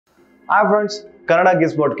Hi friends, Kannada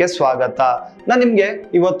ಗಿಸ್ಬೋರ್ಡ್ಗೆ ಸ್ವಾಗತ. ನಾನು ನಿಮಗೆ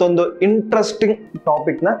ಇವತ್ತೊಂದು ಇಂಟ್ರೆಸ್ಟಿಂಗ್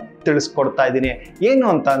ಟಾಪಿಕ್ನ ತಿಳಿಸ್ಕೊಡ್ತಾ ಇದ್ದೀನಿ. ಏನು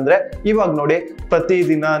ಅಂತ ಅಂದರೆ, ಇವಾಗ ನೋಡಿ,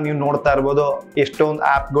 ಪ್ರತಿದಿನ ನೀವು ನೋಡ್ತಾ ಇರ್ಬೋದು ಎಷ್ಟೊಂದು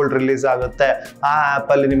ಆ್ಯಪ್ಗಳು ರಿಲೀಸ್ ಆಗುತ್ತೆ. ಆ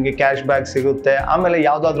ಆ್ಯಪಲ್ಲಿ ನಿಮಗೆ ಕ್ಯಾಶ್ ಬ್ಯಾಕ್ ಸಿಗುತ್ತೆ. ಆಮೇಲೆ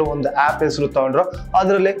ಯಾವುದಾದ್ರೂ ಒಂದು ಆ್ಯಪ್ ಹೆಸರು ತಗೊಂಡ್ರು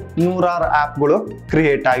ಅದರಲ್ಲಿ ನೂರಾರು ಆ್ಯಪ್ಗಳು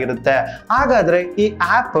ಕ್ರಿಯೇಟ್ ಆಗಿರುತ್ತೆ. ಹಾಗಾದರೆ ಈ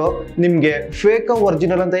ಆ್ಯಪ್ ನಿಮಗೆ ಫೇಕ್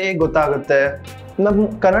ಒರಿಜಿನಲ್ ಅಂತ ಹೇಗೆ ಗೊತ್ತಾಗುತ್ತೆ? ನಮ್ಮ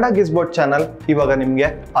ಕನ್ನಡ ಗಿಸ್ಬೋರ್ಡ್ ಚಾನಲ್ ಇವಾಗ ನಿಮಗೆ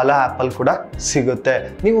ಅಲಾ ಆ್ಯಪಲ್ಲಿ ಕೂಡ ಸಿಗುತ್ತೆ.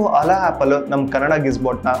 ನೀವು ಅಲಾ ಆ್ಯಪಲ್ಲೂ ನಮ್ಮ ಕನ್ನಡ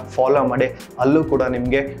ಗಿಸ್ಬೋರ್ಡ್ನ ಫಾಲೋ ಮಾಡಿ, ಅಲ್ಲೂ ಕೂಡ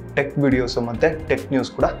ನಿಮಗೆ ಟೆಕ್ ವಿಡಿಯೋಸು ಮತ್ತು ಟೆಕ್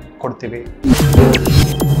ನ್ಯೂಸ್ ಕೂಡ ಕೊಡ್ತೀವಿ.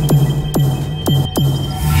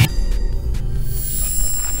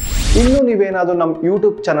 ಇನ್ನು ನೀವೇನಾದರೂ ನಮ್ಮ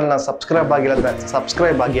ಯೂಟ್ಯೂಬ್ ಚಾನಲ್ನ ಸಬ್ಸ್ಕ್ರೈಬ್ ಆಗಿಲ್ಲದ್ರೆ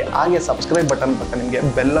ಸಬ್ಸ್ಕ್ರೈಬ್ ಆಗಿ, ಹಾಗೆ ಸಬ್ಸ್ಕ್ರೈಬ್ ಬಟನ್ ಪಕ್ಕ ನಿಮಗೆ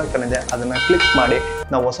ಬೆಲ್ ಐಕಾನ್ ಇದೆ, ಅದನ್ನು ಕ್ಲಿಕ್ ಮಾಡಿ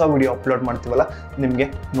ನಾವು ಹೊಸ ವಿಡಿಯೋ ಅಪ್ಲೋಡ್ ಮಾಡ್ತೀವಲ್ಲ ನಿಮಗೆ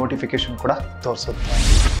ನೋಟಿಫಿಕೇಶನ್ ಕೂಡ ತೋರಿಸುತ್ತೆ.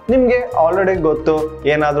 ನಿಮಗೆ ಆಲ್ರೆಡಿ ಗೊತ್ತು,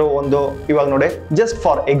 ಏನಾದರೂ ಒಂದು ಇವಾಗ ನೋಡಿ, ಜಸ್ಟ್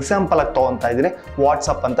ಫಾರ್ ಎಕ್ಸಾಂಪಲ್ ಆಗಿ ತೊಗೊತಾ ಇದ್ದೀನಿ,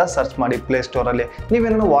 ವಾಟ್ಸಪ್ ಅಂತ ಸರ್ಚ್ ಮಾಡಿ ಪ್ಲೇಸ್ಟೋರಲ್ಲಿ.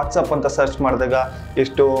 ನೀವೇನಾದ್ರು ವಾಟ್ಸಪ್ ಅಂತ ಸರ್ಚ್ ಮಾಡಿದಾಗ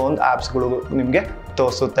ಎಷ್ಟೊಂದು ಆ್ಯಪ್ಸ್ಗಳು ನಿಮಗೆ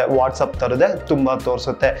ತೋರಿಸುತ್ತೆ. ವಾಟ್ಸಪ್ ಥರದೇ ತುಂಬ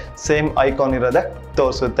ತೋರಿಸುತ್ತೆ, ಸೇಮ್ ಐಕಾನ್ ಇರೋದೇ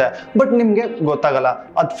ತೋರಿಸುತ್ತೆ. ಬಟ್ ನಿಮಗೆ ಗೊತ್ತಾಗಲ್ಲ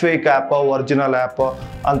ಅದು ಫೇಕ್ ಆ್ಯಪು ಒರಿಜಿನಲ್ ಆ್ಯಪು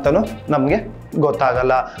ಅಂತಲೂ ನಮಗೆ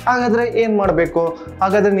ಗೊತ್ತಾಗಲ್ಲ. ಹಾಗಾದರೆ ಏನು ಮಾಡಬೇಕು?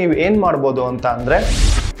 ಹಾಗಾದರೆ ನೀವು ಏನು ಮಾಡ್ಬೋದು ಅಂತ ಅಂದರೆ,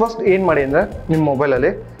 ಫಸ್ಟ್ ಏನು ಮಾಡಿ ಅಂದರೆ, ನಿಮ್ಮ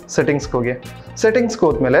ಮೊಬೈಲಲ್ಲಿ ಸೆಟ್ಟಿಂಗ್ಸ್ಗೆ ಹೋಗಿ. ಸೆಟ್ಟಿಂಗ್ಸ್ಗೆ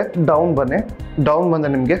ಹೋದ್ಮೇಲೆ ಡೌನ್ ಬಂದು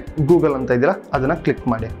ನಿಮಗೆ ಗೂಗಲ್ ಅಂತ ಇದೆಯಲ್ಲ ಅದನ್ನು ಕ್ಲಿಕ್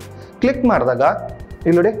ಮಾಡಿ. ಕ್ಲಿಕ್ ಮಾಡಿದಾಗ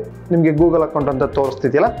ಇಲ್ಲಿ ನೋಡಿ, ನಿಮಗೆ ಗೂಗಲ್ ಅಕೌಂಟ್ ಅಂತ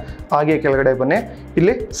ತೋರಿಸ್ತಿದೆಯಲ್ಲ, ಹಾಗೆ ಕೆಳಗಡೆ ಬನ್ನಿ,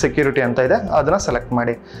 ಇಲ್ಲಿ ಸೆಕ್ಯೂರಿಟಿ ಅಂತ ಇದೆ, ಅದನ್ನು ಸೆಲೆಕ್ಟ್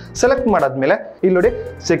ಮಾಡಿ. ಸೆಲೆಕ್ಟ್ ಮಾಡಾದ್ಮೇಲೆ ಇಲ್ಲಿ ನೋಡಿ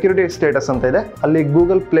ಸೆಕ್ಯೂರಿಟಿ ಸ್ಟೇಟಸ್ ಅಂತ ಇದೆ, ಅಲ್ಲಿ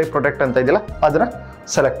ಗೂಗಲ್ ಪ್ಲೇ ಪ್ರೊಟೆಕ್ಟ್ ಅಂತ ಇದೆಯಲ್ಲ ಅದನ್ನು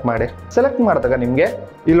ಸೆಲೆಕ್ಟ್ ಮಾಡಿ. ಸೆಲೆಕ್ಟ್ ಮಾಡಿದಾಗ ನಿಮಗೆ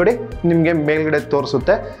ಇಲ್ಲಿ ನೋಡಿ, ನಿಮಗೆ ಮೇಲ್ಗಡೆ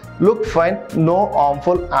ತೋರಿಸುತ್ತೆ look fine, no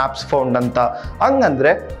harmful apps found ಅಂತ.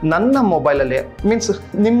 ಹಂಗಂದರೆ ನನ್ನ ಮೊಬೈಲಲ್ಲಿ, ಮೀನ್ಸ್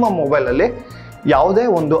ನಿಮ್ಮ ಮೊಬೈಲಲ್ಲಿ ಯಾವುದೇ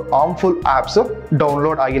ಒಂದು ಹಾರ್ಮ್ಫುಲ್ ಆ್ಯಪ್ಸು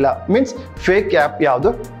ಡೌನ್ಲೋಡ್ ಆಗಿಲ್ಲ. ಮೀನ್ಸ್ ಫೇಕ್ ಆ್ಯಪ್ ಯಾವುದು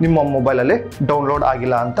ನಿಮ್ಮ ಮೊಬೈಲಲ್ಲಿ ಡೌನ್ಲೋಡ್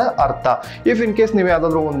ಆಗಿಲ್ಲ ಅಂತ ಅರ್ಥ. ಇಫ್ ಇನ್ ಕೇಸ್ ನೀವು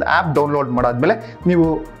ಯಾವುದಾದ್ರೂ ಒಂದು ಆ್ಯಪ್ ಡೌನ್ಲೋಡ್ ಮಾಡಾದ್ಮೇಲೆ ನೀವು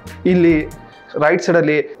ಇಲ್ಲಿ ರೈಟ್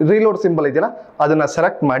ಸೈಡಲ್ಲಿ ರೀಲೋಡ್ ಸಿಂಬಲ್ ಇದೆಯಲ್ಲ ಅದನ್ನು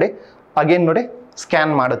ಸೆಲೆಕ್ಟ್ ಮಾಡಿ, ಅಗೇನ್ ನೋಡಿ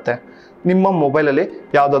ಸ್ಕ್ಯಾನ್ ಮಾಡುತ್ತೆ. ನಿಮ್ಮ ಮೊಬೈಲಲ್ಲಿ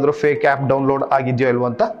ಯಾವುದಾದ್ರೂ ಫೇಕ್ ಆ್ಯಪ್ ಡೌನ್ಲೋಡ್ ಆಗಿದೆಯೋ ಇಲ್ವೋ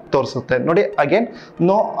ಅಂತ ತೋರಿಸುತ್ತೆ. ನೋಡಿ, again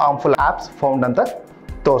no harmful apps found ಅಂತ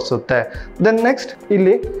ತೋರಿಸುತ್ತೆ. ದೆನ್ ನೆಕ್ಸ್ಟ್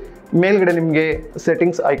ಇಲ್ಲಿ ಮೇಲ್ಗಡೆ ನಿಮಗೆ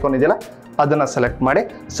ಸೆಟ್ಟಿಂಗ್ಸ್ ಐಕಾನ್ ಇದೆಯಲ್ಲ ಅದನ್ನು ಸೆಲೆಕ್ಟ್ ಮಾಡಿ.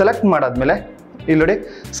 ಸೆಲೆಕ್ಟ್ ಮಾಡಾದ್ಮೇಲೆ ಇಲ್ಲಿ ನೋಡಿ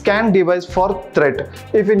scan device for threat.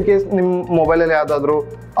 If in case ನಿಮ್ಮ ಮೊಬೈಲಲ್ಲಿ ಯಾವುದಾದ್ರೂ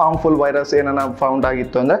ಹಾರ್ಮ್ಫುಲ್ ವೈರಸ್ ಏನಾರ ಫೌಂಡ್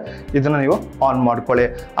ಆಗಿತ್ತು ಅಂದರೆ ಇದನ್ನು ನೀವು ಆನ್ ಮಾಡ್ಕೊಳ್ಳಿ.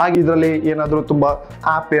 ಹಾಗೆ ಇದರಲ್ಲಿ ಏನಾದರೂ ತುಂಬ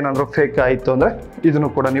ಆ್ಯಪ್ ಏನಾದರೂ ಫೇಕ್ ಆಯಿತು ಅಂದರೆ ಇದನ್ನು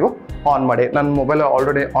ಕೂಡ ನೀವು ಆನ್ ಮಾಡಿ. ನನ್ನ ಮೊಬೈಲ್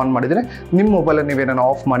ಆಲ್ರೆಡಿ ಆನ್ ಮಾಡಿದ್ದೀನಿ, ನಿಮ್ಮ ಮೊಬೈಲಲ್ಲಿ ನೀವೇನಾರು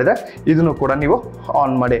ಆಫ್ ಮಾಡಿದರೆ ಇದನ್ನು ಕೂಡ ನೀವು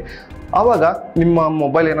ಆನ್ ಮಾಡಿ. ಆವಾಗ ನಿಮ್ಮ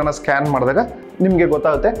ಮೊಬೈಲ್ ಏನಾರ ಸ್ಕ್ಯಾನ್ ಮಾಡಿದಾಗ ನಿಮಗೆ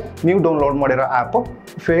ಗೊತ್ತಾಗುತ್ತೆ ನೀವು ಡೌನ್ಲೋಡ್ ಮಾಡಿರೋ ಆ್ಯಪು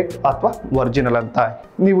ಫೇಕ್ ಅಥವಾ ಒರಿಜಿನಲ್ ಅಂತ.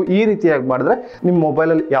 ನೀವು ಈ ರೀತಿಯಾಗಿ ಮಾಡಿದ್ರೆ ನಿಮ್ಮ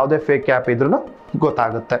ಮೊಬೈಲಲ್ಲಿ ಯಾವುದೇ ಫೇಕ್ ಆ್ಯಪ್ ಇದ್ರೂ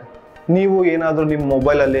ಗೊತ್ತಾಗುತ್ತೆ. ನೀವು ಏನಾದರೂ ನಿಮ್ಮ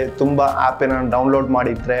ಮೊಬೈಲಲ್ಲಿ ತುಂಬ ಆ್ಯಪ್ ಏನಾದ್ರು ಡೌನ್ಲೋಡ್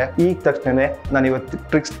ಮಾಡಿದರೆ ಈಗ ತಕ್ಷಣ ನಾನು ಇವತ್ತು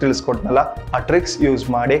ಟ್ರಿಕ್ಸ್ ತಿಳಿಸ್ಕೊಟ್ನಲ್ಲ, ಆ ಟ್ರಿಕ್ಸ್ ಯೂಸ್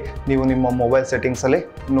ಮಾಡಿ ನೀವು ನಿಮ್ಮ ಮೊಬೈಲ್ ಸೆಟ್ಟಿಂಗ್ಸಲ್ಲಿ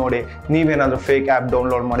ನೋಡಿ ನೀವೇನಾದರೂ ಫೇಕ್ ಆ್ಯಪ್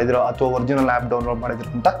ಡೌನ್ಲೋಡ್ ಮಾಡಿದಿರೋ ಅಥವಾ ಒರಿಜಿನಲ್ ಆ್ಯಪ್ ಡೌನ್ಲೋಡ್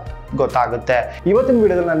ಮಾಡಿದಿರೋ ಅಂತ ಗೊತ್ತಾಗುತ್ತೆ. ಇವತ್ತಿನ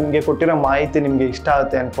ವಿಡಿಯೋದಲ್ಲಿ ನಾನು ನಿಮಗೆ ಕೊಟ್ಟಿರೋ ಮಾಹಿತಿ ನಿಮಗೆ ಇಷ್ಟ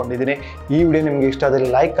ಆಗುತ್ತೆ ಅಂದ್ಕೊಂಡಿದ್ದೀನಿ. ಈ ವಿಡಿಯೋ ನಿಮಗೆ ಇಷ್ಟ ಆದರೆ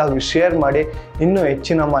ಲೈಕ್ ಆಗಿ ಶೇರ್ ಮಾಡಿ. ಇನ್ನೂ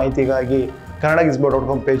ಹೆಚ್ಚಿನ ಮಾಹಿತಿಗಾಗಿ ಕನ್ನಡ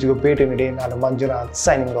ಗಿಸ್ಬೋರ್ಡ್.com ಪೇಜ್ಗೂ ಭೇಟಿ ನೀಡಿ. ನಾನು ಮಂಜುನಾಥ್,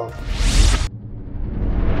 ಸೈನಿಂಗ್ ಆಫ್.